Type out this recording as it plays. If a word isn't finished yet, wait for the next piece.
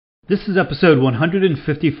This is episode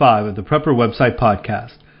 155 of the Prepper Website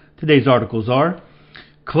Podcast. Today's articles are: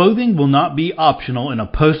 clothing will not be optional in a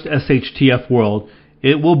post-SHTF world.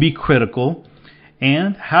 It will be critical.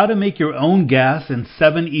 And how to make your own gas in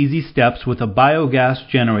 7 easy steps with a biogas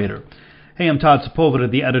generator. Hey, I'm Todd Sepulveda,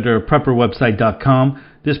 the editor of PrepperWebsite.com.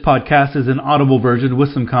 This podcast is an audible version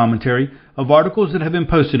with some commentary of articles that have been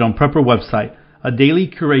posted on Prepper Website, a daily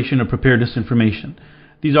curation of preparedness information.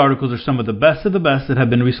 These articles are some of the best that have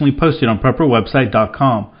been recently posted on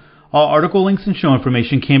PrepperWebsite.com. All article links and show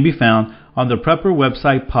information can be found on the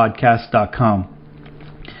PrepperWebsitePodcast.com.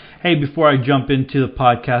 Hey, before I jump into the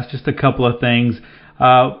podcast, just a couple of things.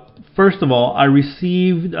 First of all, I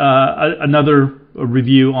received another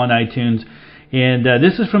review on iTunes, and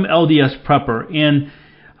this is from LDS Prepper. And,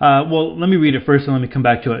 let me read it first and let me come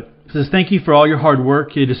back to it. It says, "Thank you for all your hard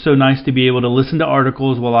work. It is so nice to be able to listen to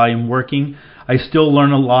articles while I am working. I still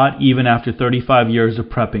learn a lot even after 35 years of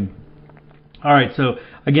prepping." All right, so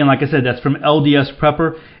again, like I said, that's from LDS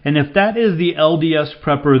Prepper. And if that is the LDS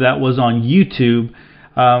Prepper that was on YouTube,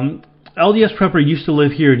 LDS Prepper used to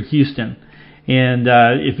live here in Houston. And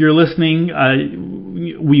if you're listening,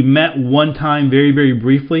 we met one time very, very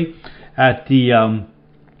briefly at the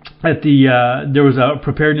there was a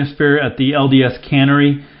preparedness fair at the LDS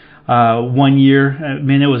Cannery. 1 year.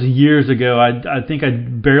 Man, it was years ago. I think I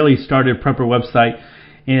barely started Prepper Website,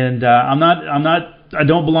 and I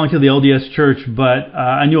don't belong to the LDS Church, but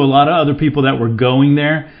I knew a lot of other people that were going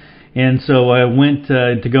there, and so I went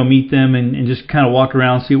to go meet them and just kind of walk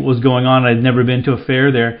around, see what was going on. I'd never been to a fair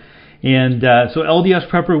there, and so LDS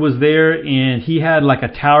Prepper was there, and he had like a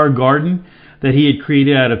tower garden that he had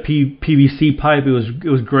created out of PVC pipe. It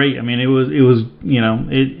was great. I mean, it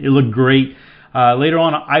looked great. Later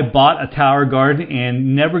on, I bought a tower garden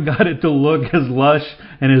and never got it to look as lush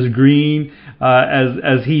and as green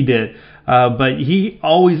as he did. But he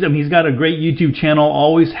always, he's got a great YouTube channel.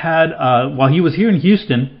 Always had, while he was here in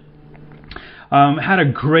Houston, had a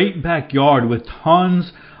great backyard with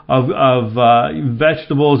tons of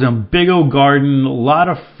vegetables and big old garden, a lot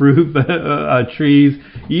of fruit trees.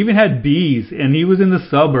 He even had bees, and he was in the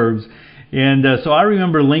suburbs. And so I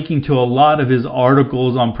remember linking to a lot of his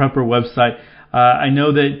articles on Prepper Website. I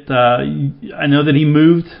know that he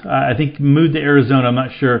moved. I think moved to Arizona. I'm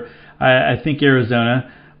not sure. I think Arizona,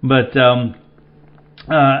 but I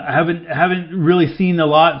haven't really seen a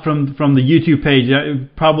lot from the YouTube page.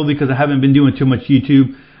 Probably because I haven't been doing too much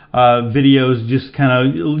YouTube videos. Just kind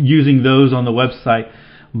of using those on the website.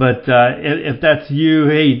 But if that's you,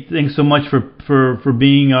 hey, thanks so much for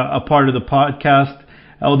being a part of the podcast.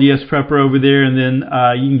 LDS Prepper over there, and then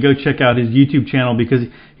you can go check out his YouTube channel because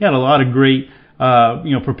he had a lot of great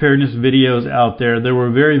preparedness videos out there. They were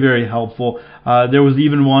very, very helpful. There was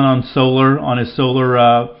even one on his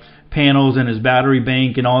solar panels and his battery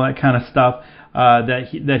bank and all that kind of stuff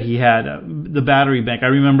that he had. The battery bank, I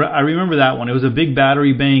remember that one. It was a big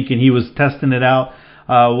battery bank, and he was testing it out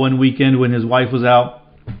one weekend when his wife was out.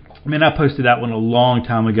 I posted that one a long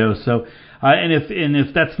time ago. So. And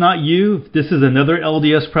if that's not you, if this is another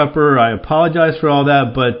LDS Prepper, I apologize for all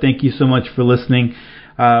that, but thank you so much for listening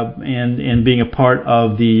and being a part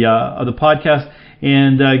of the podcast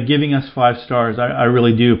and giving us 5 stars. I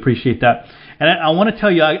really do appreciate that. And I want to tell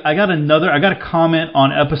you, I got a comment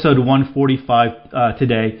on episode 145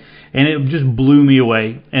 today, and it just blew me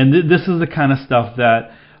away. And this is the kind of stuff that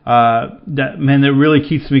really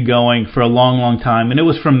keeps me going for a long, long time. And it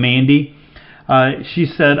was from Mandy. She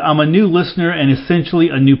said, "I'm a new listener and essentially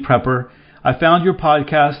a new prepper. I found your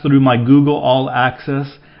podcast through my Google All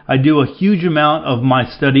Access. I do a huge amount of my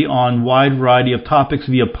study on a wide variety of topics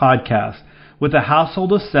via podcast. With a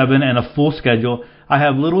household of 7 and a full schedule, I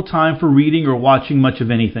have little time for reading or watching much of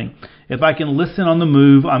anything. If I can listen on the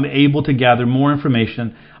move, I'm able to gather more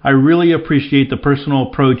information. I really appreciate the personal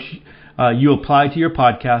approach you apply to your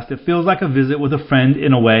podcast. It feels like a visit with a friend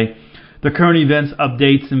in a way. The current events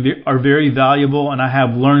updates are very valuable, and I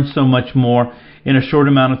have learned so much more in a short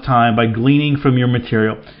amount of time by gleaning from your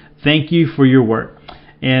material. Thank you for your work."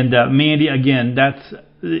 And Mandy, again, that's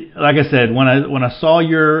like I said, when I saw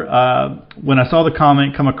the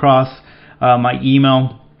comment come across my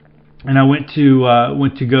email, and I went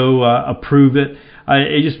to go approve it,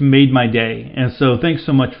 it just made my day. And so thanks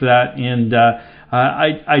so much for that. And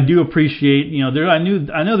I do appreciate, I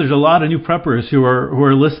know there's a lot of new preppers who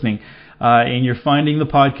are listening. And you're finding the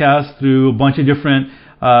podcast through a bunch of different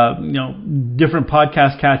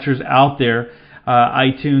podcast catchers out there,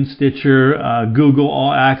 iTunes, Stitcher, Google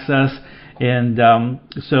All Access, and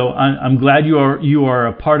so I'm glad you are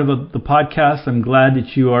a part of the podcast. I'm glad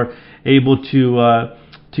that you are able to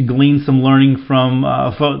to glean some learning from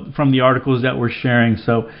the articles that we're sharing.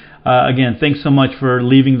 So again, thanks so much for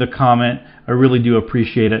leaving the comment. I really do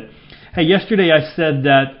appreciate it. Hey, yesterday I said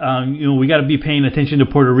that we got to be paying attention to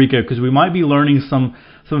Puerto Rico because we might be learning some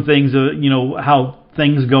things, how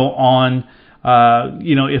things go on,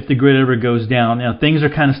 if the grid ever goes down. Now things are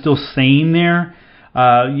kind of still sane there.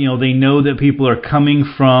 They know that people are coming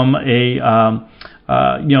from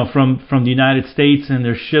from the United States and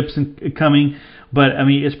there's ships coming, but I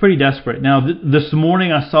mean it's pretty desperate. Now this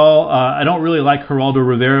morning I saw I don't really like Geraldo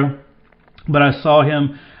Rivera, but I saw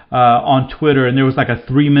him on Twitter, and there was like a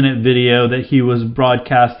 3-minute video that he was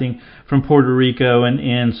broadcasting from Puerto Rico,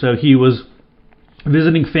 and so he was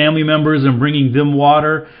visiting family members and bringing them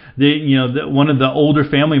water. One of the older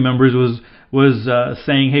family members was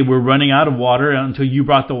saying, "Hey, we're running out of water until you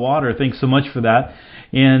brought the water. Thanks so much for that."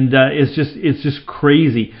 And it's just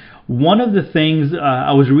crazy. One of the things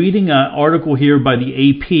I was reading an article here by the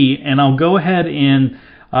AP, and I'll go ahead and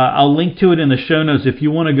I'll link to it in the show notes if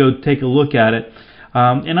you want to go take a look at it.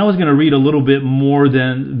 And I was going to read a little bit more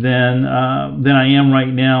than I am right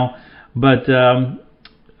now, but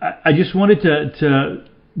I just wanted to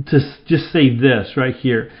just say this right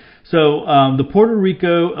here. So the Puerto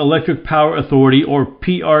Rico Electric Power Authority, or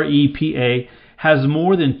PREPA, has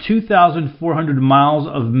more than 2,400 miles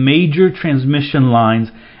of major transmission lines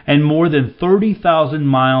and more than 30,000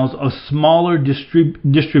 miles of smaller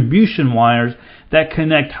distribution wires that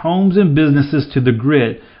connect homes and businesses to the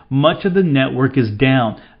grid. Much of the network is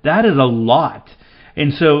down. That is a lot.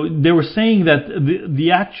 And so they were saying that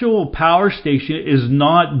the actual power station is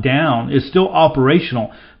not down. It's still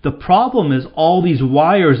operational. The problem is all these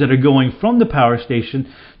wires that are going from the power station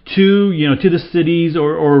to the cities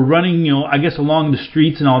or running, along the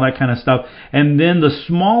streets and all that kind of stuff. And then the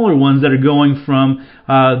smaller ones that are going from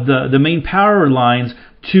the main power lines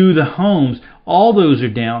to the homes, all those are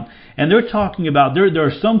down. And they're talking about there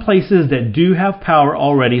are some places that do have power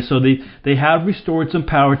already, so they have restored some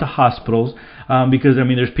power to hospitals because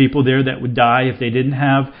there's people there that would die if they didn't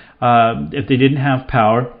have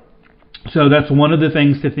power. So that's one of the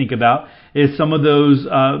things to think about is some of those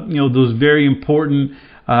those very important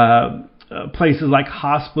places like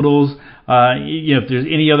hospitals. If there's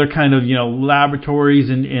any other kind of laboratories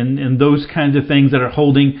and those kinds of things that are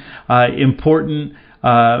holding important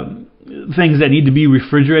things that need to be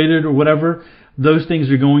refrigerated or whatever, those things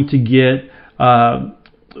are going to get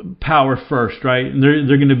power first, right? And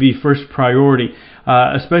they're going to be first priority,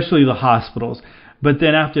 especially the hospitals. But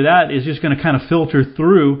then after that, it's just going to kind of filter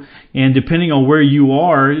through, and depending on where you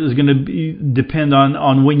are, is going to depend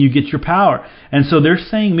on when you get your power. And so they're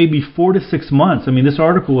saying maybe 4 to 6 months. This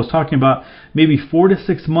article was talking about maybe 4 to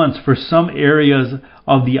 6 months for some areas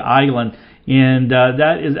of the island. And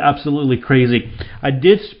that is absolutely crazy. I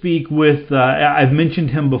did speak with, I've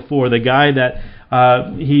mentioned him before, the guy that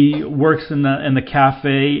he works in the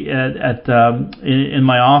cafe in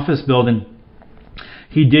my office building.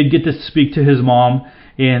 He did get to speak to his mom,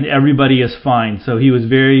 and everybody is fine. So he was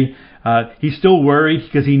he's still worried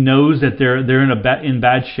because he knows that they're in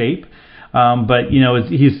bad shape. But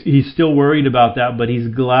he's still worried about that, but he's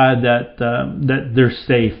glad that they're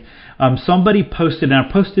safe. Somebody posted, and I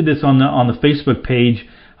posted this on the Facebook page,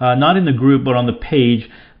 not in the group, but on the page,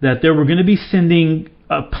 that they were going to be sending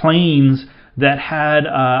planes that had,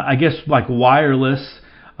 like wireless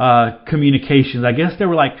communications. I guess they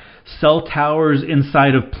were like cell towers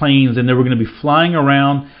inside of planes, and they were going to be flying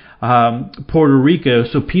around Puerto Rico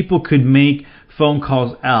so people could make phone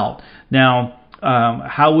calls out. Now,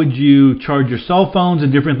 how would you charge your cell phones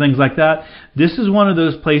and different things like that? This is one of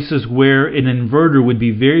those places where an inverter would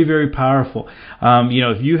be very, very powerful.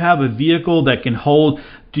 If you have a vehicle that can hold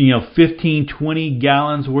 15, 20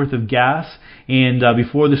 gallons worth of gas, and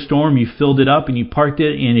before the storm you filled it up and you parked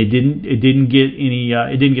it and it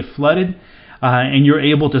didn't get flooded, and you're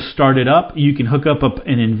able to start it up, you can hook up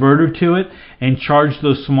an inverter to it and charge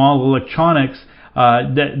those small electronics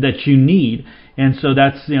that you need. And so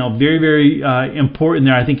that's very, very important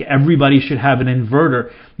there. I think everybody should have an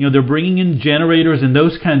inverter. They're bringing in generators and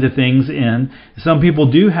those kinds of things in. Some people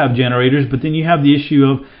do have generators, but then you have the issue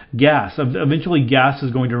of gas. Eventually gas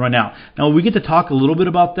is going to run out. Now we get to talk a little bit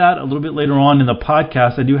about that a little bit later on in the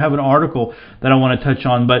podcast. I do have an article that I want to touch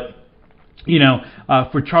on, but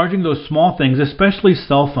for charging those small things, especially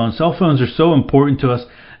cell phones. Cell phones are so important to us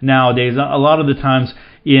nowadays. A lot of the times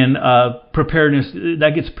in preparedness,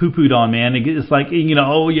 that gets poo-pooed on, man. It's like,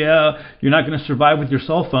 oh yeah, you're not going to survive with your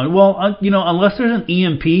cell phone. Well, unless there's an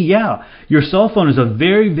EMP, yeah, your cell phone is a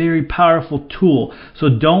very, very powerful tool. So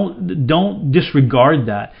don't disregard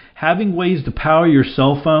that. Having ways to power your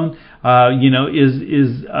cell phone,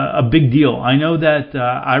 is a big deal. I know that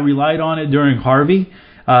I relied on it during Harvey.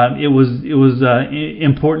 It was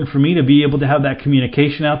important for me to be able to have that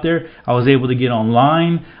communication out there. I was able to get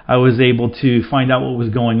online. I was able to find out what was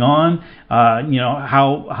going on.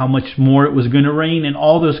 How much more it was going to rain, and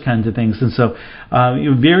all those kinds of things. And so,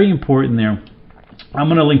 very important there. I'm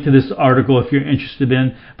going to link to this article if you're interested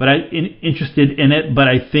in it. But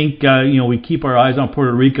I think we keep our eyes on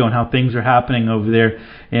Puerto Rico and how things are happening over there,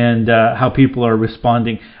 and how people are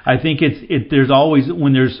responding. I think there's always,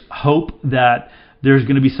 when there's hope that there's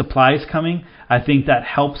going to be supplies coming, I think that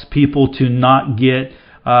helps people to not get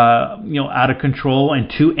out of control and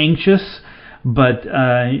too anxious. But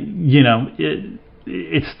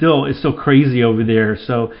it's still crazy over there.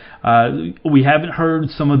 So we haven't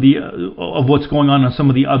heard some of what's going on some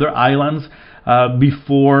of the other islands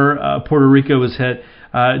before Puerto Rico was hit.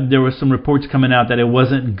 There was some reports coming out that it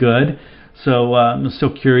wasn't good. So I'm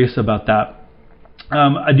still curious about that.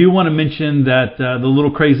 I do want to mention that the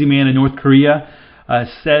little crazy man in North Korea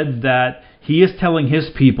said that he is telling his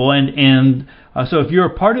people, and so if you're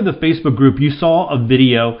a part of the Facebook group, you saw a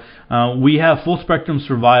video. We have Full Spectrum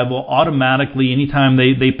Survival automatically anytime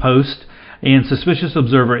they post, and Suspicious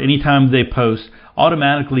Observer anytime they post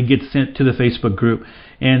automatically gets sent to the Facebook group.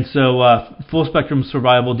 And so Full Spectrum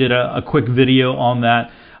Survival did a quick video on that,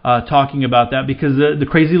 talking about that, because the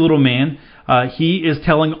crazy little man, he is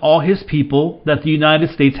telling all his people that the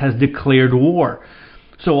United States has declared war.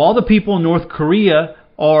 So all the people in North Korea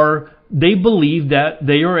they believe that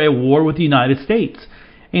they are at war with the United States.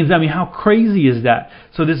 And I mean, how crazy is that?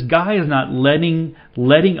 So this guy is not letting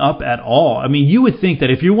up at all. I mean, you would think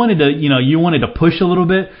that if you wanted to push a little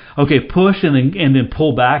bit, okay, push and then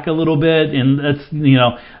pull back a little bit, and let's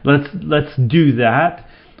do that.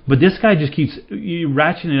 But this guy just keeps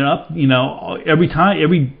ratcheting it up,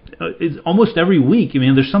 almost every week. I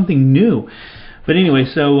mean, there's something new. But anyway,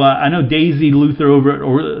 so I know Daisy Luther over at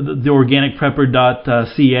the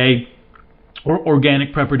organicprepper.ca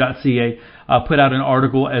put out an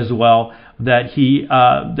article as well that he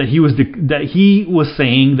was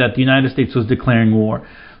saying that the United States was declaring war.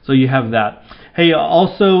 So you have that. Hey,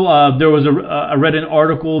 also there was I read an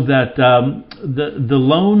article that the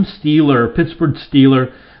lone Steeler, Pittsburgh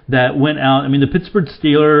Steeler, that went out. I mean, the Pittsburgh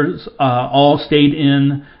Steelers all stayed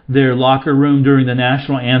in their locker room during the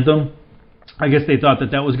national anthem. I guess they thought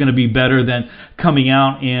that was going to be better than coming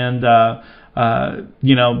out and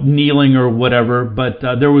kneeling or whatever. But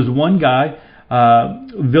there was one guy,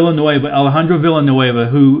 Alejandro Villanueva,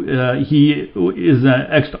 who he is an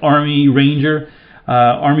ex-Army Ranger,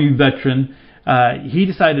 Army veteran. He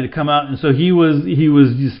decided to come out, and so he was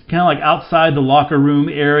just kind of like outside the locker room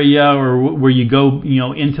area, or where you go,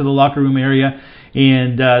 into the locker room area,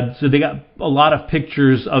 and so they got a lot of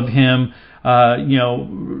pictures of him,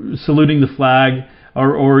 saluting the flag,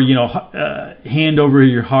 or hand over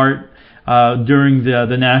your heart during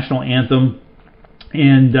the national anthem.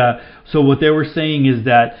 And so what they were saying is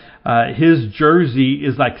that his jersey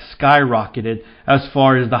is like skyrocketed as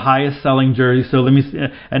far as the highest selling jersey. So let me see.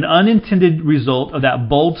 An unintended result of that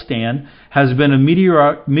bold stand has been a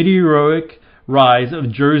meteoric rise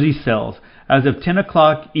of jersey sales. As of 10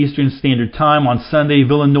 o'clock Eastern Standard Time on Sunday,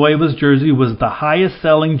 Villanueva's jersey was the highest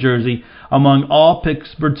selling jersey among all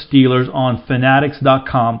Pittsburgh Steelers on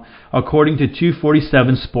Fanatics.com, according to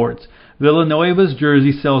 247 Sports. Villanueva's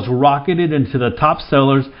jersey sales rocketed into the top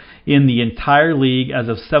sellers in the entire league as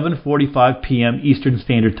of 7:45 p.m. Eastern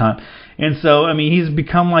Standard Time. And so, I mean, he's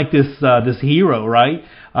become like this hero, right?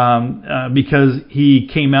 Because he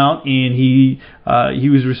came out and he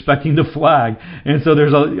was respecting the flag. And so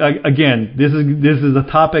there's this is a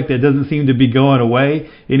topic that doesn't seem to be going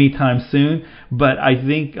away anytime soon. But I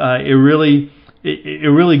think it really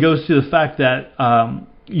goes to the fact that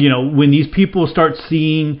when these people start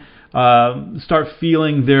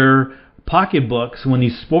feeling their pocketbooks, when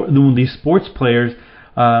these sports players,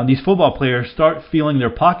 these football players start feeling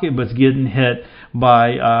their pocketbooks getting hit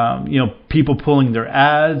by people pulling their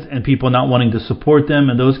ads and people not wanting to support them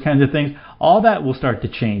and those kinds of things, all that will start to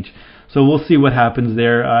change. So we'll see what happens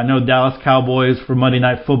there. I know Dallas Cowboys for Monday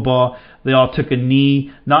Night Football, they all took a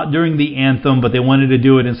knee, not during the anthem, but they wanted to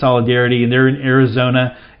do it in solidarity, and they're in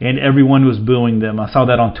Arizona, and everyone was booing them. I saw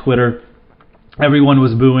that on Twitter. Everyone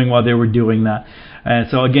was booing while they were doing that. And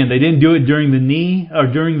so again, they didn't do it during the knee or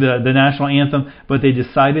during the national anthem, but they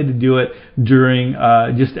decided to do it during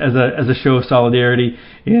just as a show of solidarity,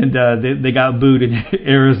 and they got booed in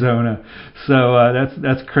Arizona. So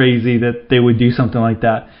that's crazy that they would do something like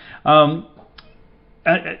that.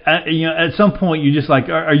 At some point you're just like,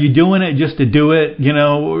 are you doing it just to do it?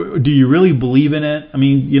 Or do you really believe in it? I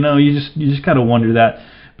mean, you just kind of wonder that.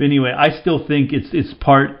 But anyway, I still think it's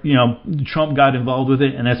part, Trump got involved with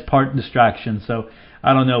it, and that's part distraction. So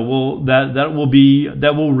I don't know.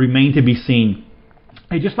 That will remain to be seen.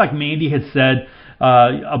 Hey, just like Mandy had said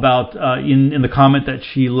about in the comment that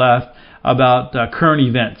she left about current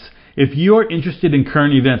events. If you're interested in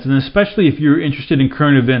current events, and especially if you're interested in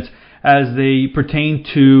current events as they pertain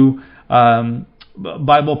to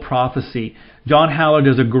Bible prophecy, John Haller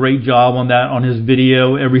does a great job on that on his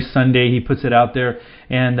video. Every Sunday he puts it out there,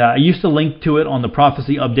 and I used to link to it on the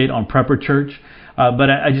Prophecy Update on Prepper Church,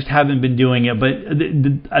 but I just haven't been doing it. But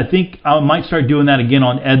I think I might start doing that again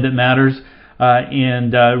on Ed That Matters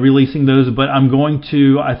and releasing those. But I'm going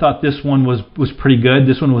to. I thought this one was pretty good.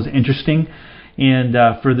 This one was interesting. And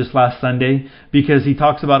for this last Sunday, because he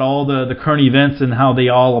talks about all the current events and how they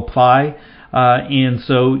all apply, and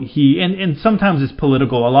so and sometimes it's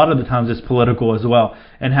political. A lot of the times it's political as well,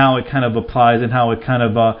 and how it kind of applies and how it kind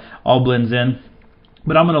of all blends in.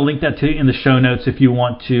 But I'm going to link that to in the show notes if you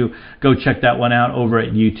want to go check that one out over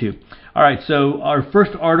at YouTube. All right, so our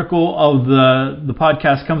first article of the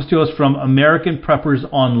podcast comes to us from American Preppers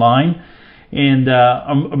Online and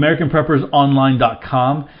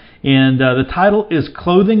AmericanPreppersOnline.com. And the title is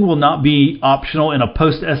 "Clothing Will Not Be Optional in a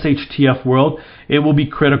Post-SHTF World. It Will Be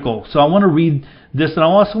Critical." So I want to read this, and I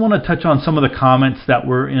also want to touch on some of the comments that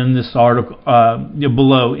were in this article,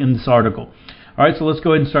 below in this article. All right, so let's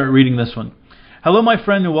go ahead and start reading this one. Hello, my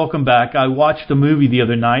friend, and welcome back. I watched a movie the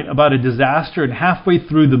other night about a disaster, and halfway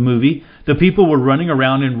through the movie, the people were running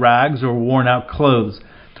around in rags or worn-out clothes.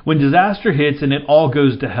 When disaster hits and it all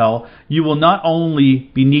goes to hell, you will not only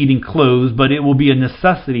be needing clothes, but it will be a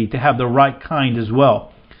necessity to have the right kind as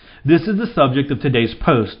well. This is the subject of today's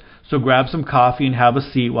post, so grab some coffee and have a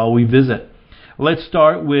seat while we visit. Let's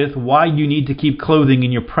start with why you need to keep clothing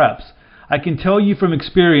in your preps. I can tell you from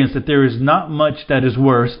experience that there is not much that is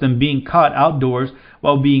worse than being caught outdoors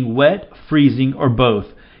while being wet, freezing, or both.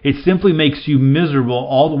 It simply makes you miserable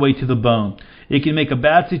all the way to the bone. It can make a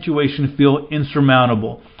bad situation feel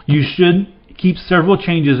insurmountable. You should keep several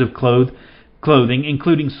changes of clothing,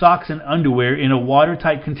 including socks and underwear, in a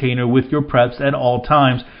watertight container with your preps at all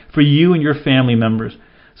times for you and your family members.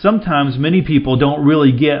 Sometimes many people don't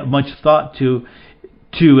really get much thought to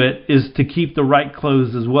it is to keep the right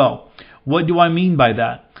clothes as well. What do I mean by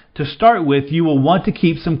that? To start with, you will want to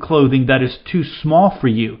keep some clothing that is too small for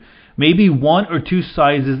you, maybe 1 or 2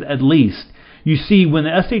 sizes at least. You see, when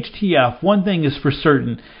the SHTF, one thing is for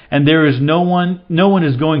certain, and there is no one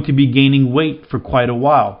is going to be gaining weight for quite a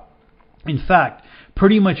while. In fact,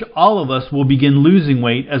 pretty much all of us will begin losing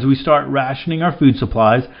weight as we start rationing our food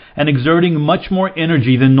supplies and exerting much more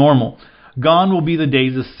energy than normal. Gone will be the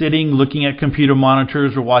days of sitting, looking at computer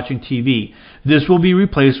monitors, or watching TV. This will be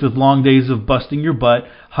replaced with long days of busting your butt,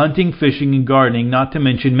 hunting, fishing, and gardening, not to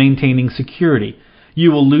mention maintaining security.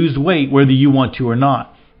 You will lose weight whether you want to or not.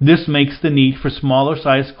 This makes the need for smaller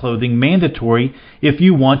size clothing mandatory if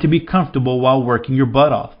you want to be comfortable while working your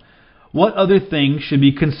butt off. What other things should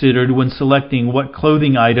be considered when selecting what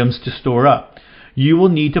clothing items to store up? You will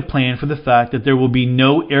need to plan for the fact that there will be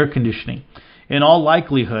no air conditioning, in all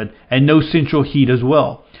likelihood, and no central heat as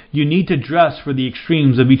well. You need to dress for the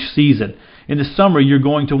extremes of each season. In the summer, you're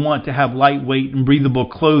going to want to have lightweight and breathable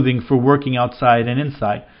clothing for working outside and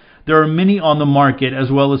inside. There are many on the market,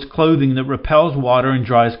 as well as clothing that repels water and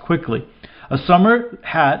dries quickly. A summer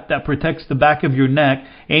hat that protects the back of your neck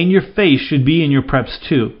and your face should be in your preps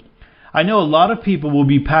too. I know a lot of people will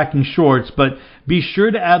be packing shorts, but be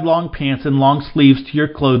sure to add long pants and long sleeves to your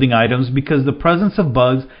clothing items because the presence of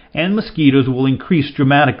bugs and mosquitoes will increase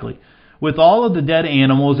dramatically. With all of the dead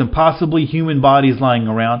animals and possibly human bodies lying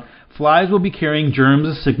around, flies will be carrying germs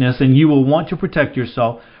of sickness, and you will want to protect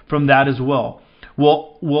yourself from that as well. This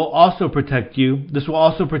will also protect you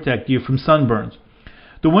from sunburns.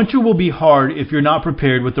 The winter will be hard if you're not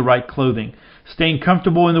prepared with the right clothing. Staying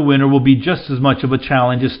comfortable in the winter will be just as much of a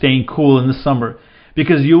challenge as staying cool in the summer.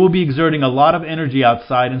 Because you will be exerting a lot of energy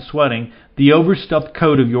outside and sweating, the overstuffed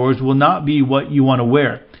coat of yours will not be what you want to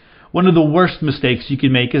wear. One of the worst mistakes you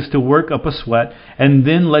can make is to work up a sweat and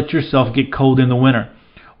then let yourself get cold in the winter.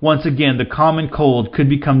 Once again, the common cold could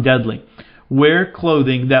become deadly. Wear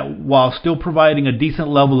clothing that, while still providing a decent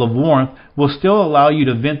level of warmth, will still allow you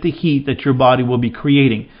to vent the heat that your body will be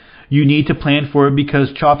creating. You need to plan for it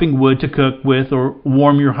because chopping wood to cook with or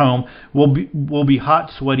warm your home will be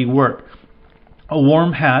hot, sweaty work. A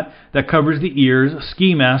warm hat that covers the ears,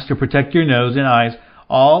 ski mask to protect your nose and eyes,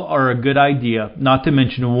 all are a good idea, not to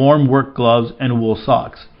mention warm work gloves and wool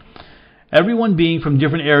socks. Everyone being from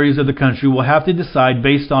different areas of the country will have to decide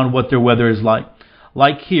based on what their weather is like.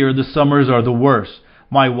 Like here, the summers are the worst.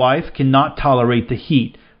 My wife cannot tolerate the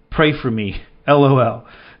heat. Pray for me. LOL.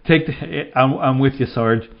 I'm with you,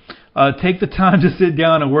 Sarge. Take the time to sit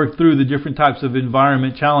down and work through the different types of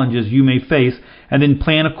environment challenges you may face and then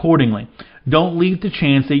plan accordingly. Don't leave the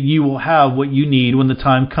chance that you will have what you need when the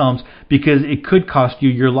time comes because it could cost you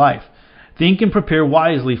your life. Think and prepare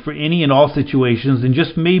wisely for any and all situations, and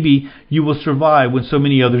just maybe you will survive when so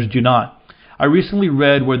many others do not. I recently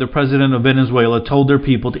read where the president of Venezuela told their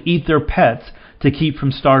people to eat their pets to keep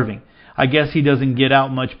from starving. I guess he doesn't get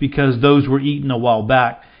out much because those were eaten a while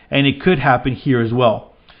back, and it could happen here as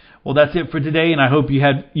well. Well, that's it for today, and I hope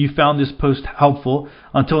you found this post helpful.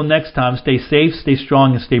 Until next time, stay safe, stay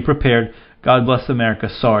strong, and stay prepared. God bless America,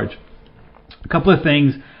 Sarge. A couple of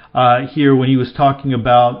things here when he was talking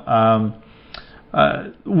about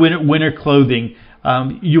winter clothing.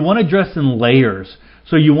 You want to dress in layers.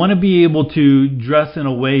 So you want to be able to dress in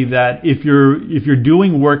a way that if you're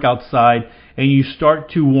doing work outside and you start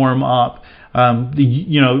to warm up,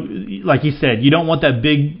 like he said, you don't want the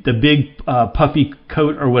big puffy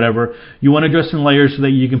coat or whatever. You want to dress in layers so that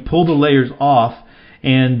you can pull the layers off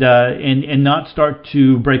and not start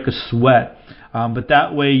to break a sweat. But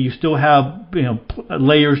that way you still have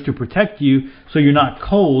layers to protect you, so you're not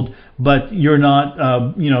cold, but you're not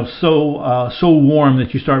so warm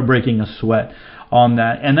that you start breaking a sweat on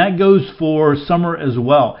that. And that goes for summer as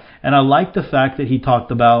well. And I like the fact that he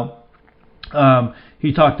talked about the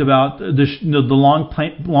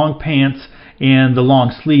long pants and the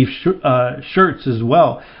long sleeve shirts as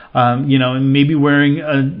well. And maybe wearing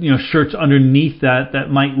shirts underneath that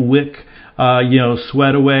might wick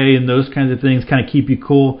sweat away and those kinds of things, kind of keep you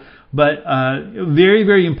cool. But very,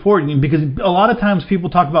 very important, because a lot of times people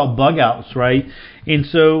talk about bug outs, right? And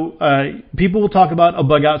so people will talk about a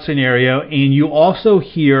bug out scenario, and you also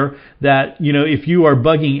hear that if you are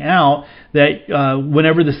bugging out, that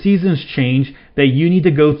whenever the seasons change, that you need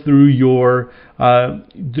to go through your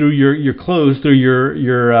clothes, through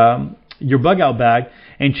your bug out bag,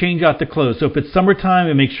 and change out the clothes. So if it's summertime,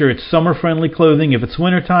 and make sure it's summer-friendly clothing. If it's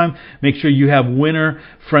wintertime, make sure you have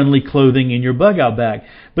winter-friendly clothing in your bug-out bag.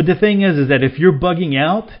 But the thing is that if you're bugging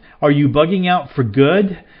out, are you bugging out for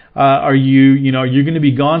good? Are you going to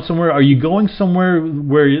be gone somewhere? Are you going somewhere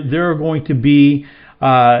where there are going to be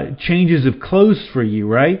changes of clothes for you,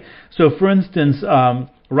 right? So, for instance,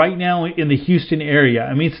 right now in the Houston area,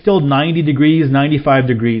 it's still 90 degrees, 95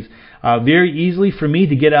 degrees. Very easily for me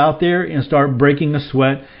to get out there and start breaking a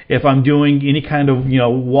sweat if I'm doing any kind of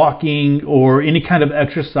walking or any kind of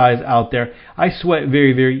exercise out there. I sweat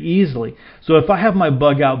very, very easily. So if I have my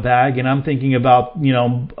bug out bag and I'm thinking about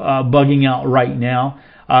bugging out right now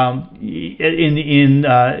in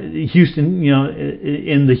Houston,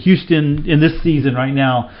 in this season right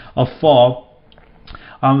now of fall.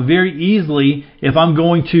 Very easily, if I'm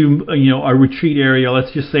going to a retreat area,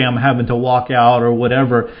 let's just say I'm having to walk out or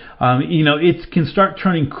whatever, it can start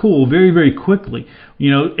turning cool very, very quickly.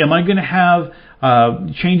 Am I going to have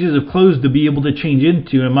changes of clothes to be able to change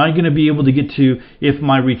into? Am I going to be able to get to, if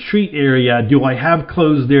my retreat area, do I have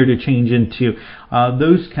clothes there to change into?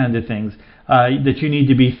 Those kinds of things that you need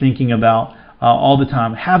to be thinking about all the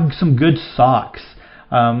time. Have some good socks.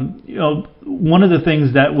 One of the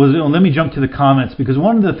things that was, let me jump to the comments, because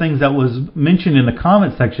one of the things that was mentioned in the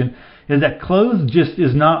comment section is that clothes just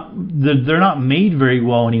they're not made very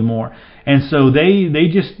well anymore. And so they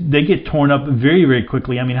get torn up very, very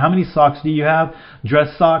quickly. How many socks do you have?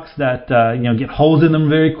 Dress socks that, get holes in them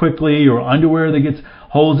very quickly, or underwear that gets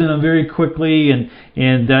holes in them very quickly. And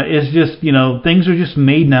it's just, things are just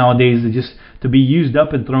made nowadays to be used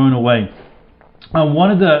up and thrown away.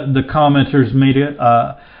 One of the commenters made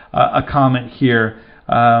a comment here.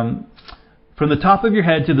 From the top of your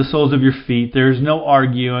head to the soles of your feet, there is no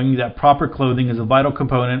arguing that proper clothing is a vital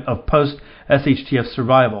component of post-SHTF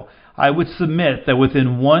survival. I would submit that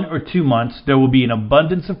within 1 or 2 months, there will be an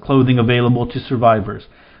abundance of clothing available to survivors.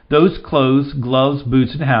 Those clothes, gloves,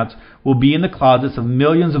 boots, and hats will be in the closets of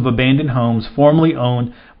millions of abandoned homes formerly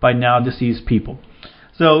owned by now deceased people.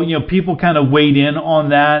 So, people kind of weighed in on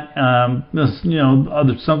that.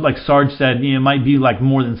 Something like Sarge said, it might be like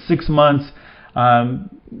more than 6 months.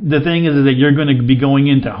 The thing is that you're going to be going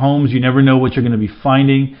into homes. You never know what you're going to be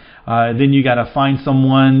finding. Then you got to find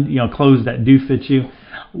someone, clothes that do fit you.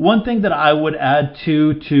 One thing that I would add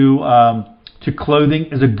to to clothing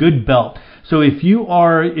is a good belt. So if you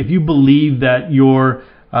believe that you're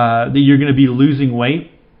going to be losing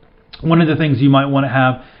weight, one of the things you might want to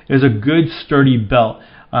have is a good sturdy belt.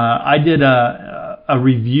 I did a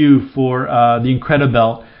review for the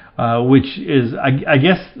Incredibelt, which is I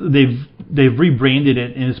guess they've rebranded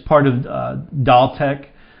it and it's part of Daltech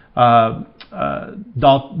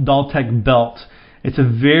belt. It's a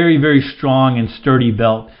very, very strong and sturdy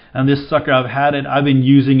belt. And this sucker, I've been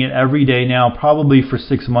using it every day now, probably for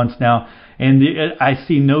 6 months now, and I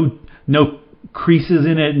see no creases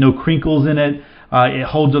in it, no crinkles in it. It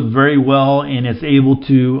holds up very well, and it's able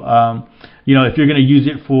to, if you're going to use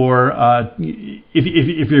it for,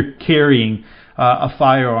 if you're carrying a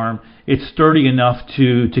firearm, it's sturdy enough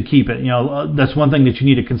to keep it. That's one thing that you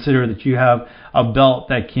need to consider, that you have a belt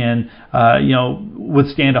that can,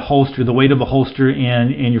 withstand a holster, the weight of a holster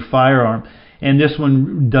and your firearm. And this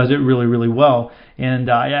one does it really, really well.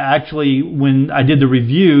 And I actually, when I did the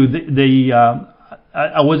review,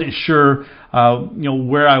 I wasn't sure,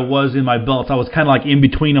 where I was in my belts. I was kind of like in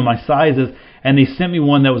between of my sizes, and they sent me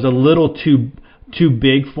one that was a little too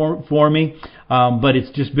big for me. But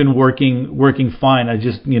it's just been working fine.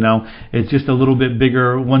 It's just a little bit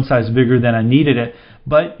bigger, one size bigger than I needed it.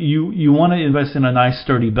 But you want to invest in a nice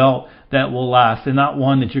sturdy belt that will last, and not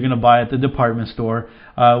one that you're going to buy at the department store.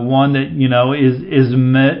 One that is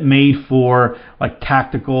made for like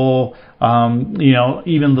tactical.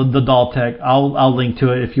 Even the Daltech. I'll link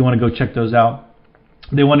to it if you want to go check those out.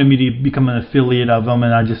 They wanted me to become an affiliate of them,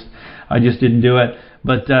 and I just didn't do it.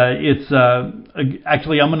 But it's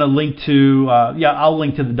actually, I'm going to link to I'll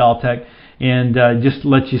link to the Daltech and just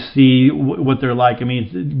let you see what they're like. I mean,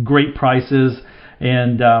 it's great prices,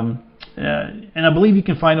 and I believe you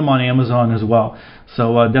can find them on Amazon as well.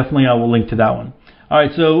 So definitely I will link to that one. All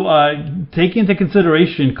right, so take into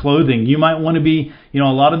consideration clothing. You might want to be, a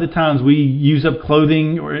lot of the times we use up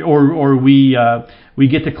clothing, or we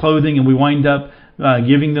get the clothing and we wind up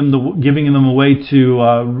giving them away to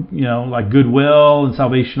like Goodwill and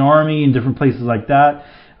Salvation Army and different places like that.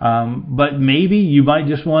 But maybe you might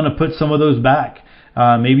just want to put some of those back.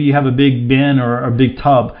 Maybe you have a big bin or a big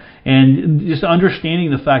tub, and just understanding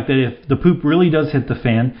the fact that if the poop really does hit the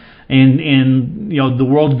fan, and the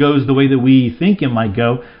world goes the way that we think it might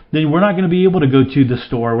go, then we're not going to be able to go to the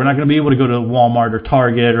store. We're not going to be able to go to Walmart or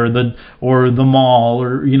Target or the mall,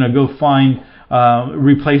 or go find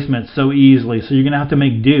replacements so easily. So you're going to have to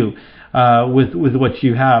make do with what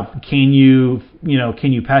you have. Can you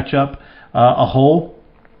patch up a hole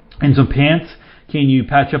in some pants? Can you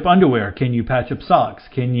patch up underwear? Can you patch up socks?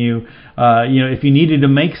 Can you, if you needed to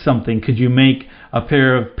make something, could you make a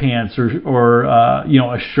pair of pants or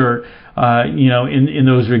a shirt, in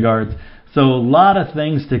those regards? So a lot of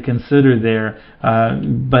things to consider there,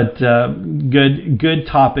 but good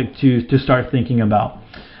topic to start thinking about.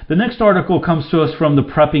 The next article comes to us from the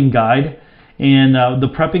Prepping Guide, and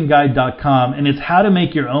thepreppingguide.com, and it's how to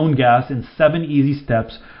make your own gas in 7 easy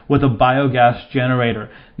steps with a biogas generator.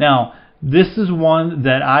 Now, this is one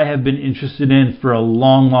that I have been interested in for a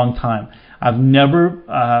long, long time. I've never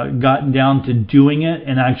gotten down to doing it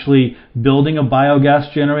and actually building a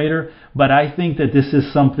biogas generator, but I think that this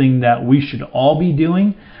is something that we should all be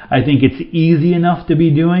doing. I think it's easy enough to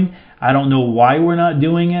be doing. I don't know why we're not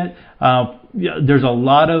doing it. There's a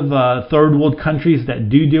lot of third world countries that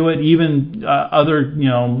do it. Even other,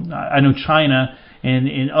 I know China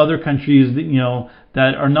and other countries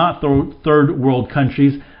that are not third world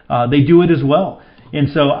countries. They do it as well. And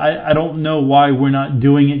so I don't know why we're not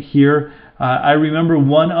doing it here. I remember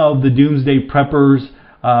one of the Doomsday Preppers,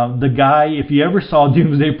 the guy, if you ever saw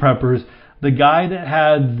Doomsday Preppers, the guy that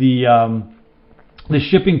had the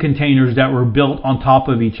shipping containers that were built on top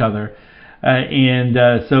of each other.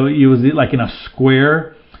 So it was like in a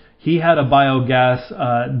square. He had a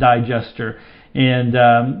biogas digester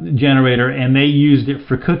and generator, and they used it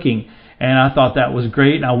for cooking. And I thought that was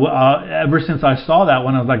great. And ever since I saw that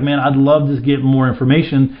one, I was like, man, I'd love to get more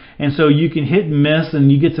information. And so you can hit and miss,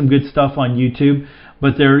 and you get some good stuff on YouTube.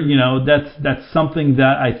 But that's something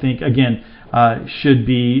that I think, again, should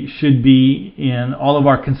be in all of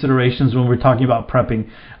our considerations when we're talking about prepping,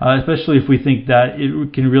 especially if we think that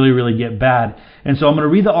it can really, really get bad. And so I'm going to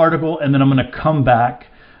read the article, and then I'm going to come back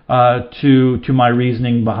to my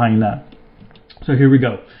reasoning behind that. So here we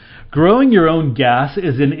go. Growing your own gas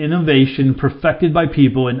is an innovation perfected by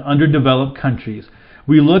people in underdeveloped countries.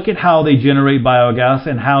 We look at how they generate biogas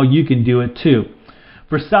and how you can do it too.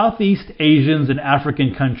 For Southeast Asians and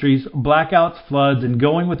African countries, blackouts, floods, and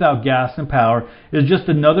going without gas and power is just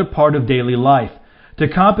another part of daily life. To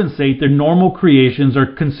compensate, their normal creations are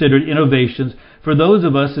considered innovations for those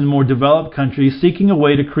of us in more developed countries seeking a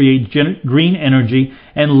way to create green energy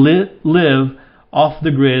and live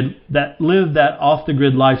that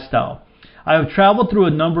off-the-grid lifestyle. I have traveled through a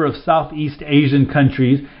number of Southeast Asian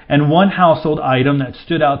countries, and one household item that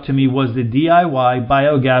stood out to me was the DIY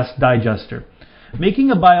biogas digester. Making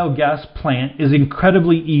a biogas plant is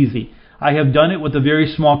incredibly easy. I have done it with a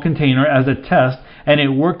very small container as a test, and it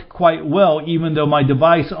worked quite well, even though my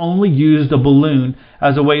device only used a balloon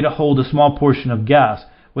as a way to hold a small portion of gas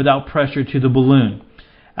without pressure to the balloon.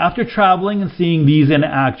 After traveling and seeing these in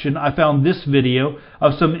action, I found this video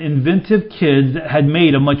of some inventive kids that had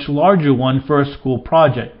made a much larger one for a school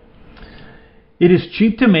project. It is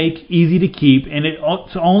cheap to make, easy to keep, and its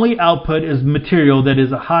only output is material that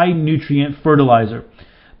is a high nutrient fertilizer.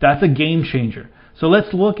 That's a game changer. So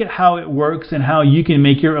let's look at how it works and how you can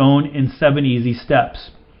make your own in 7 easy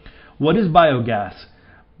steps. What is biogas?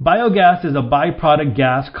 Biogas is a byproduct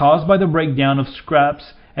gas caused by the breakdown of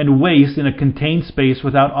scraps and waste in a contained space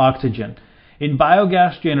without oxygen. In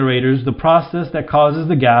biogas generators, the process that causes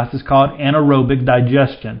the gas is called anaerobic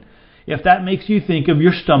digestion. If that makes you think of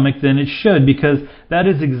your stomach, then it should, because that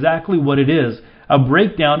is exactly what it is, a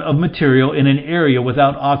breakdown of material in an area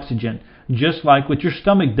without oxygen, just like what your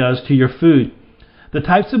stomach does to your food. The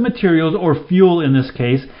types of materials, or fuel in this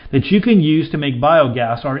case, that you can use to make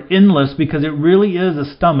biogas are endless because it really is a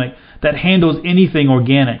stomach that handles anything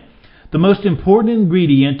organic. The most important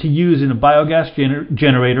ingredient to use in a biogas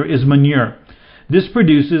generator is manure. This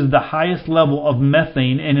produces the highest level of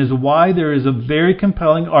methane and is why there is a very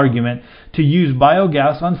compelling argument to use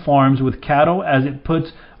biogas on farms with cattle, as it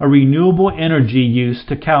puts a renewable energy use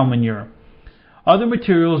to cow manure. Other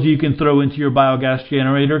materials you can throw into your biogas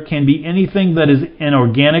generator can be anything that is an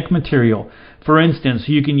organic material. For instance,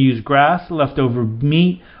 you can use grass, leftover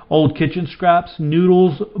meat, old kitchen scraps,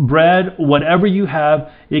 noodles, bread, whatever you have,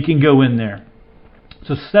 it can go in there.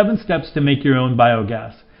 So 7 steps to make your own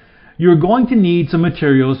biogas. You're going to need some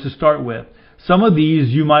materials to start with. Some of these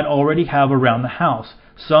you might already have around the house.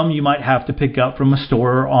 Some you might have to pick up from a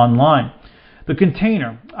store or online. The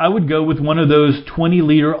container. I would go with one of those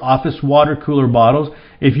 20-liter office water cooler bottles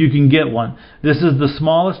if you can get one. This is the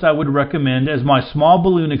smallest I would recommend, as my small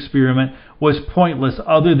balloon experiment was pointless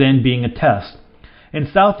other than being a test. In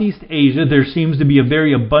Southeast Asia, there seems to be a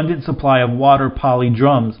very abundant supply of water poly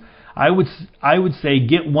drums. I would say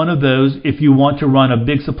get one of those if you want to run a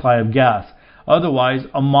big supply of gas. Otherwise,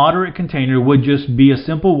 a moderate container would just be a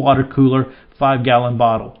simple water cooler 5-gallon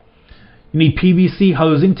bottle. You need PVC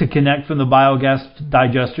hosing to connect from the biogas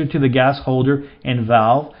digester to the gas holder and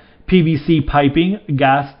valve, PVC piping,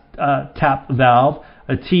 gas tap valve,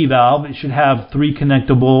 a T-valve. It should have 3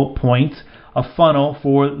 connectable points, a funnel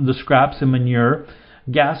for the scraps and manure,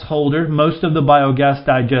 gas holder. Most of the biogas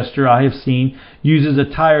digester I have seen uses a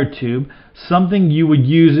tire tube, something you would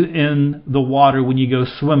use in the water when you go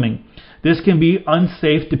swimming. This can be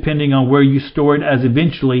unsafe depending on where you store it, as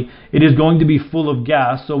eventually it is going to be full of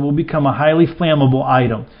gas, so it will become a highly flammable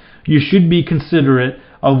item. You should be considerate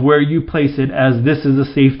of where you place it, as this is a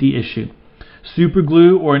safety issue. Super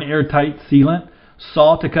glue or an airtight sealant,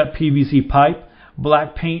 saw to cut PVC pipe,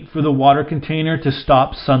 black paint for the water container to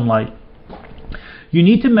stop sunlight. You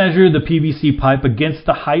need to measure the PVC pipe against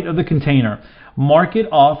the height of the container. Mark it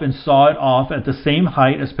off and saw it off at the same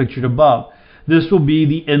height as pictured above. This will be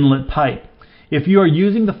the inlet pipe. If you are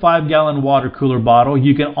using the 5-gallon water cooler bottle,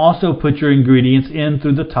 you can also put your ingredients in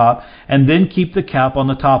through the top and then keep the cap on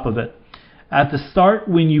the top of it. At the start,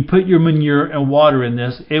 when you put your manure and water in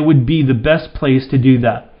this, it would be the best place to do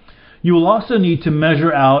that. You will also need to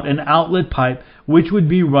measure out an outlet pipe, which would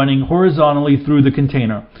be running horizontally through the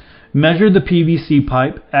container. Measure the PVC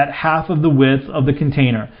pipe at half of the width of the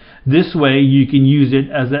container. This way you can use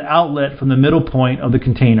it as an outlet from the middle point of the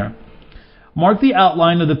container. Mark the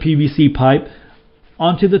outline of the PVC pipe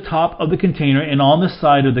onto the top of the container and on the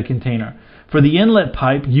side of the container. For the inlet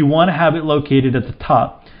pipe, you want to have it located at the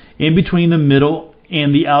top, in between the middle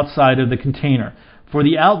and the outside of the container. For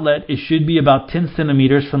the outlet, it should be about 10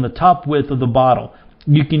 centimeters from the top width of the bottle.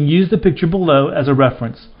 You can use the picture below as a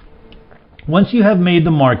reference. Once you have made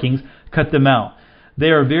the markings, cut them out.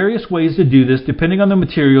 There are various ways to do this depending on the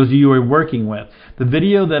materials you are working with. The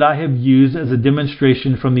video that I have used as a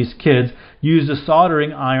demonstration from these kids used a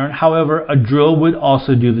soldering iron. However, a drill would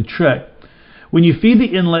also do the trick. When you feed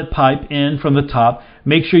the inlet pipe in from the top,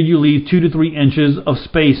 make sure you leave 2 to 3 inches of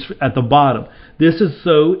space at the bottom. This is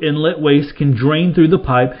so inlet waste can drain through the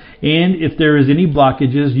pipe, and if there is any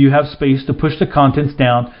blockages, you have space to push the contents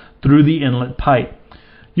down through the inlet pipe.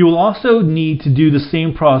 You will also need to do the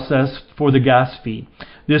same process for the gas feed.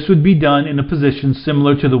 This would be done in a position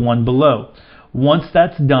similar to the one below. Once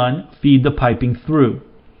that's done, feed the piping through.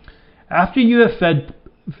 After you have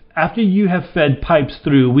fed pipes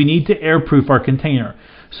through, we need to airproof our container.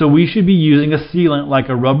 So we should be using a sealant like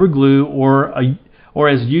a rubber glue or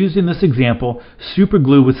as used in this example, super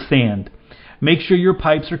glue with sand. Make sure your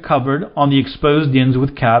pipes are covered on the exposed ends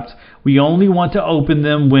with caps. We only want to open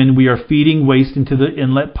them when we are feeding waste into the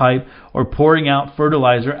inlet pipe or pouring out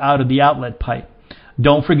fertilizer out of the outlet pipe.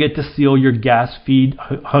 Don't forget to seal your gas feed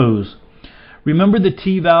hose. Remember the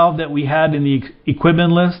T-valve that we had in the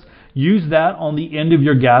equipment list? Use that on the end of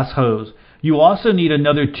your gas hose. You also need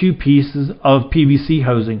another 2 pieces of PVC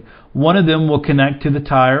hosing. One of them will connect to the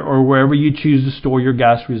tire or wherever you choose to store your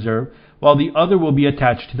gas reserve, while the other will be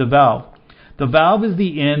attached to the valve. The valve is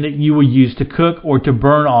the end that you will use to cook or to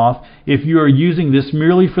burn off if you are using this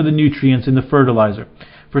merely for the nutrients in the fertilizer.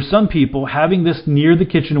 For some people, having this near the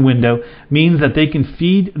kitchen window means that they can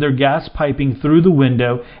feed their gas piping through the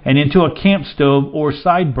window and into a camp stove or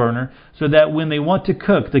side burner so that when they want to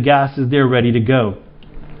cook, the gas is there ready to go.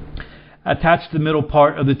 Attach the middle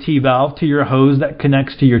part of the T-valve to your hose that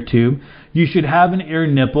connects to your tube. You should have an air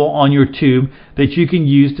nipple on your tube that you can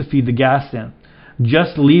use to feed the gas in.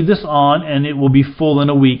 Just leave this on and it will be full in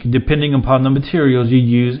a week, depending upon the materials you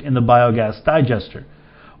use in the biogas digester.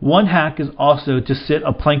 One hack is also to sit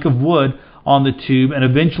a plank of wood on the tube and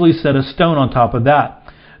eventually set a stone on top of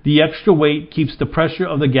that. The extra weight keeps the pressure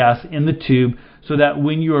of the gas in the tube so that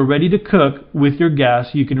when you are ready to cook with your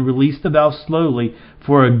gas, you can release the valve slowly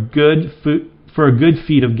for a good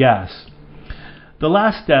feed of gas. The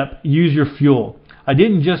last step, use your fuel. I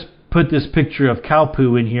didn't just put this picture of cow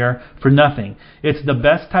poo in here for nothing. It's the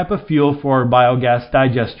best type of fuel for a biogas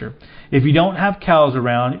digester. If you don't have cows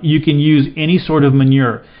around, you can use any sort of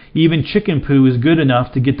manure. Even chicken poo is good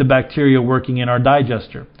enough to get the bacteria working in our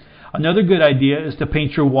digester. Another good idea is to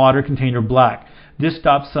paint your water container black. This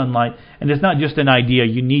stops sunlight, and it's not just an idea,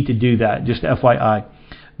 you need to do that, just FYI.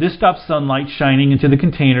 This stops sunlight shining into the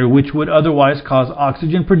container, which would otherwise cause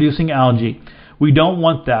oxygen-producing algae. We don't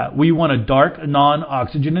want that. We want a dark,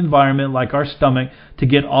 non-oxygen environment like our stomach to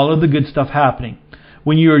get all of the good stuff happening.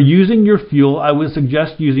 When you are using your fuel, I would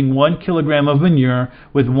suggest using 1 kilogram of manure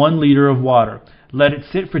with 1 liter of water. Let it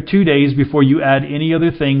sit for 2 days before you add any other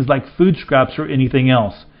things like food scraps or anything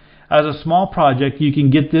else. As a small project, you can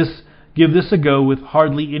give this a go with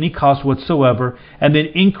hardly any cost whatsoever, and then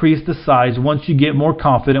increase the size once you get more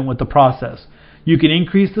confident with the process. You can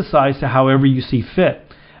increase the size to however you see fit.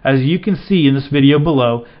 As you can see in this video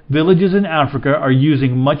below, villages in Africa are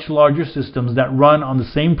using much larger systems that run on the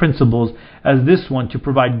same principles as this one to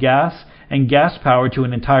provide gas and gas power to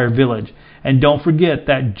an entire village. And don't forget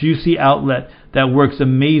that juicy outlet that works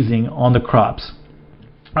amazing on the crops.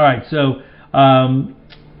 Alright, so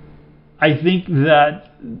I think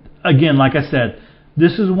that, again, like I said,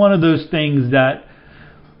 this is one of those things that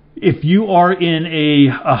if you are in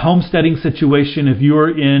a homesteading situation, if you're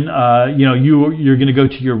in, you're going to go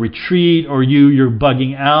to your retreat or you're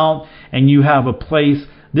bugging out and you have a place,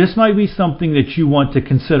 this might be something that you want to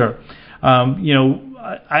consider.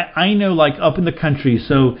 I know, like up in the country,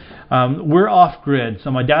 so we're off grid.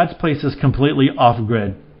 So my dad's place is completely off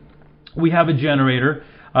grid. We have a generator.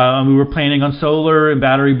 We were planning on solar and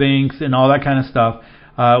battery banks and all that kind of stuff.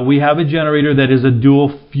 We have a generator that is a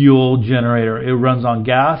dual fuel generator. It runs on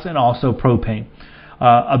gas and also propane.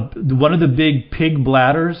 One of the big pig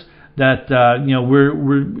bladders that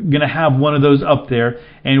we're going to have one of those up there,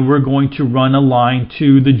 and we're going to run a line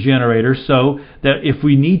to the generator so that if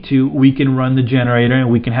we need to, we can run the generator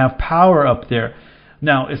and we can have power up there.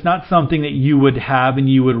 Now, it's not something that you would have and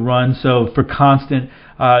you would run so for constant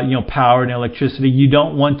power and electricity. You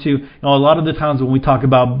don't want to. A lot of the times when we talk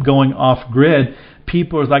about going off grid,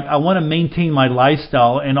 people are like, I want to maintain my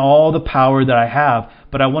lifestyle and all the power that I have,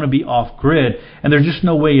 but I want to be off grid. And there's just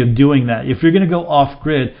no way of doing that. If you're going to go off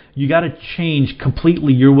grid, you got to change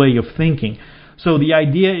completely your way of thinking. So the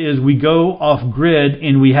idea is we go off grid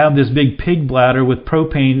and we have this big pig bladder with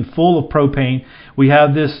propane, full of propane. We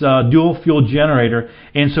have this dual fuel generator.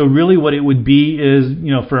 And so really what it would be is,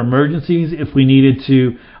 for emergencies, if we needed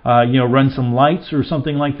to, run some lights or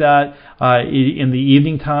something like that in the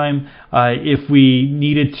evening time, if we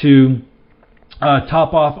needed to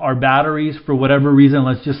top off our batteries for whatever reason.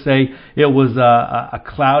 Let's just say it was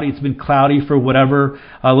it's been cloudy for whatever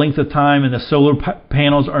length of time and the solar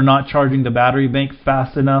panels are not charging the battery bank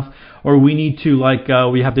fast enough, or we need to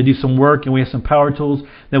we have to do some work and we have some power tools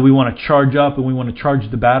that we want to charge up and we want to charge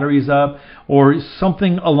the batteries up, or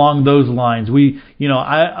something along those lines.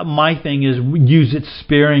 My thing is use it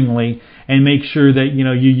sparingly and make sure that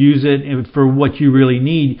you use it for what you really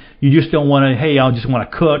need. You just don't want to, hey, I just want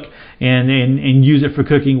to cook and use it for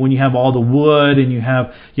cooking when you have all the wood and you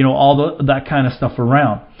have all that kind of stuff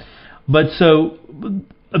around. But so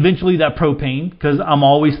eventually that propane, because I'm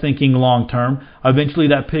always thinking long term, eventually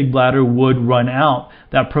that pig bladder would run out.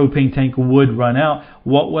 That propane tank would run out.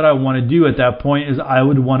 What would I want to do at that point is I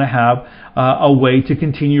would want to have a way to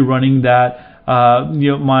continue running that,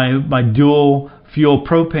 my dual fuel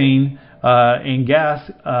propane and gas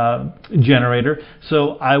generator.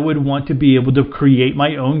 So I would want to be able to create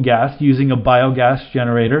my own gas using a biogas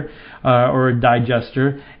generator or a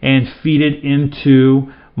digester and feed it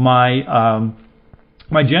into my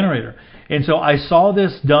my generator. And so I saw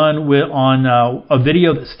this done on a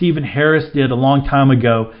video that Stephen Harris did a long time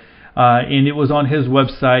ago, and it was on his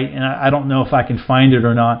website, and I don't know if I can find it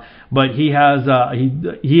or not, but he has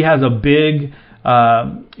a big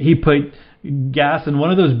he put gas in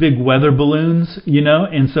one of those big weather balloons,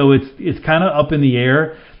 and so it's kind of up in the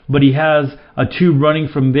air, but he has a tube running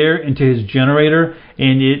from there into his generator,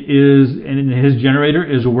 and his generator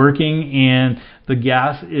is working, and the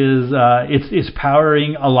gas is it's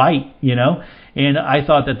powering a light, and I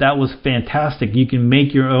thought that was fantastic. You can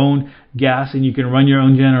make your own gas and you can run your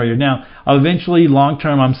own generator. Now, eventually, long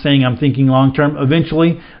term, I'm thinking long term,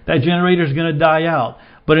 eventually that generator is going to die out.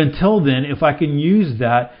 But until then, if I can use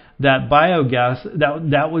that biogas,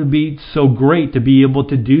 that would be so great to be able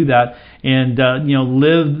to do that and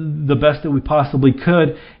live the best that we possibly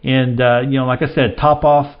could, and like I said, top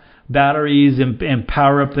off batteries and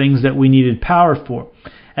power up things that we needed power for.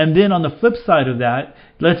 And then on the flip side of that,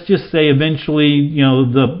 let's just say eventually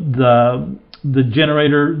the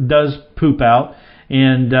generator does poop out,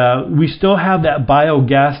 and we still have that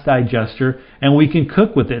biogas digester and we can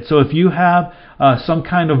cook with it. So if you have some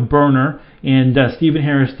kind of burner, and Stephen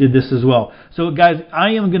Harris did this as well. So guys,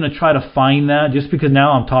 I am going to try to find that, just because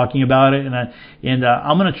now I'm talking about it, and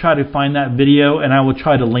I'm going to try to find that video, and I will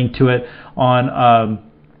try to link to it on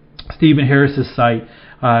Stephen Harris's site.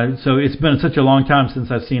 So it's been such a long time since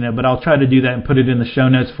I've seen it, but I'll try to do that and put it in the show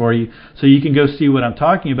notes for you so you can go see what I'm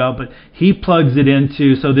talking about. But he plugs it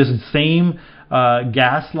into, so this same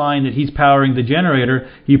gas line that he's powering the generator,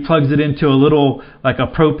 he plugs it into a little, like a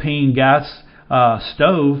propane gas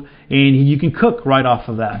stove, and you can cook right off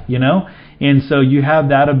of that, and so you have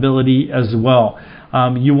that ability as well.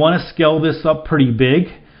 You want to scale this up pretty big,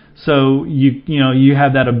 so you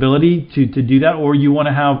have that ability to do that, or you want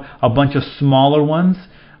to have a bunch of smaller ones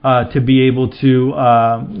to be able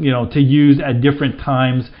to use at different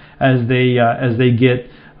times as they get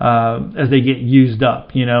used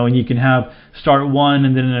up, and you can start one,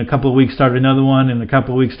 and then in a couple of weeks start another one, and in a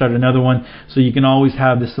couple of weeks start another one, so you can always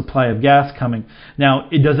have this supply of gas coming. Now,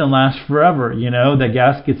 it doesn't last forever, that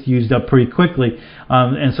gas gets used up pretty quickly,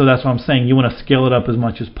 and so that's what I'm saying. You want to scale it up as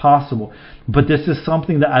much as possible. But this is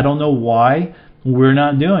something that I don't know why we're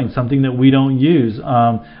not doing, something that we don't use.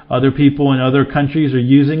 Other people in other countries are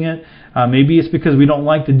using it. Maybe it's because we don't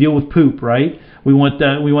like to deal with poop, right? We want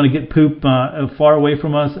to get poop far away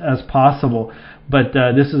from us as possible. But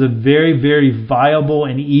this is a very, very viable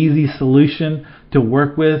and easy solution to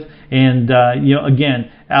work with. And again,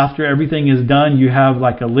 after everything is done, you have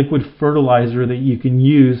like a liquid fertilizer that you can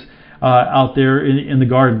use out there in the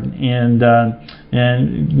garden, and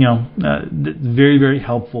very, very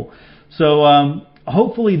helpful. So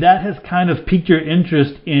hopefully that has kind of piqued your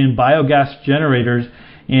interest in biogas generators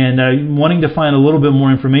and wanting to find a little bit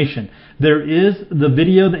more information. There is the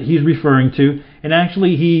video that he's referring to, and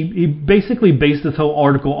actually he basically based this whole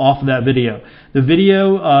article off of that video. The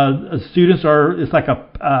video, students it's like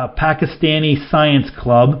a Pakistani science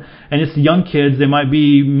club, and it's young kids. They might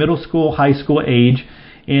be middle school, high school age,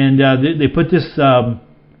 and they put this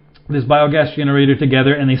biogas generator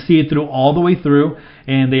together, and they see it through all the way through,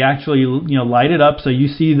 and they actually light it up, so you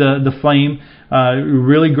see the flame.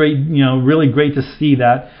 Really great, really great to see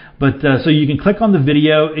that. But so you can click on the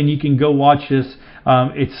video and you can go watch this.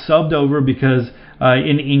 It's subbed over because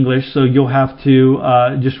in English, so you'll have to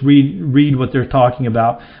just read what they're talking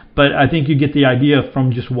about. But I think you get the idea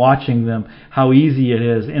from just watching them how easy it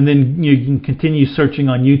is. And then you can continue searching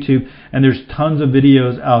on YouTube, and there's tons of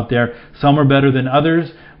videos out there. Some are better than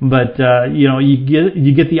others, but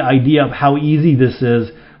you get the idea of how easy this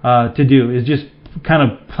is to do. Is just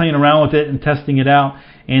kind of playing around with it and testing it out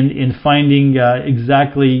and finding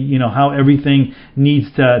exactly how everything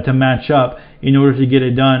needs to match up in order to get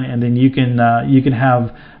it done, and then you can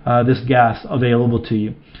have this gas available to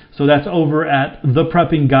you. So that's over at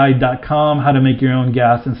thepreppingguide.com, how to make your own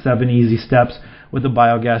gas in 7 easy steps with a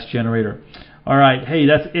biogas generator. All right, hey,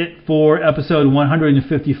 that's it for episode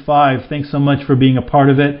 155. Thanks so much for being a part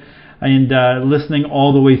of it and listening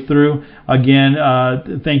all the way through. Again,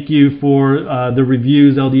 thank you for the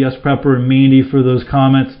reviews, LDS Prepper and Mandy, for those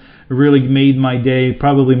comments. It really made my day,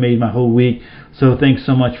 probably made my whole week. So thanks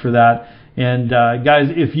so much for that. And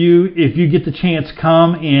guys, if you get the chance,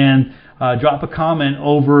 come and drop a comment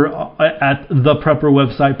over at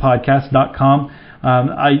theprepperwebsitepodcast.com.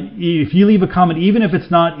 If you leave a comment, even if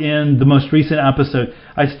it's not in the most recent episode,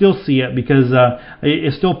 I still see it because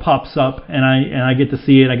it still pops up, and I get to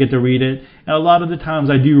see it, I get to read it, and a lot of the times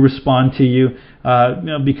I do respond to you,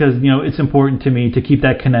 because it's important to me to keep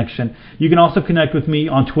that connection. You can also connect with me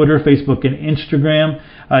on Twitter, Facebook, and Instagram.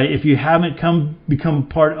 If you haven't become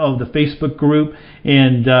part of the Facebook group,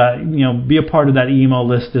 and be a part of that email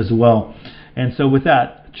list as well. And so with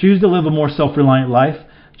that, choose to live a more self-reliant life.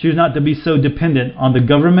 Choose not to be so dependent on the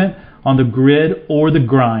government, on the grid, or the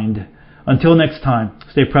grind. Until next time,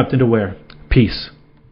 stay prepped and aware. Peace.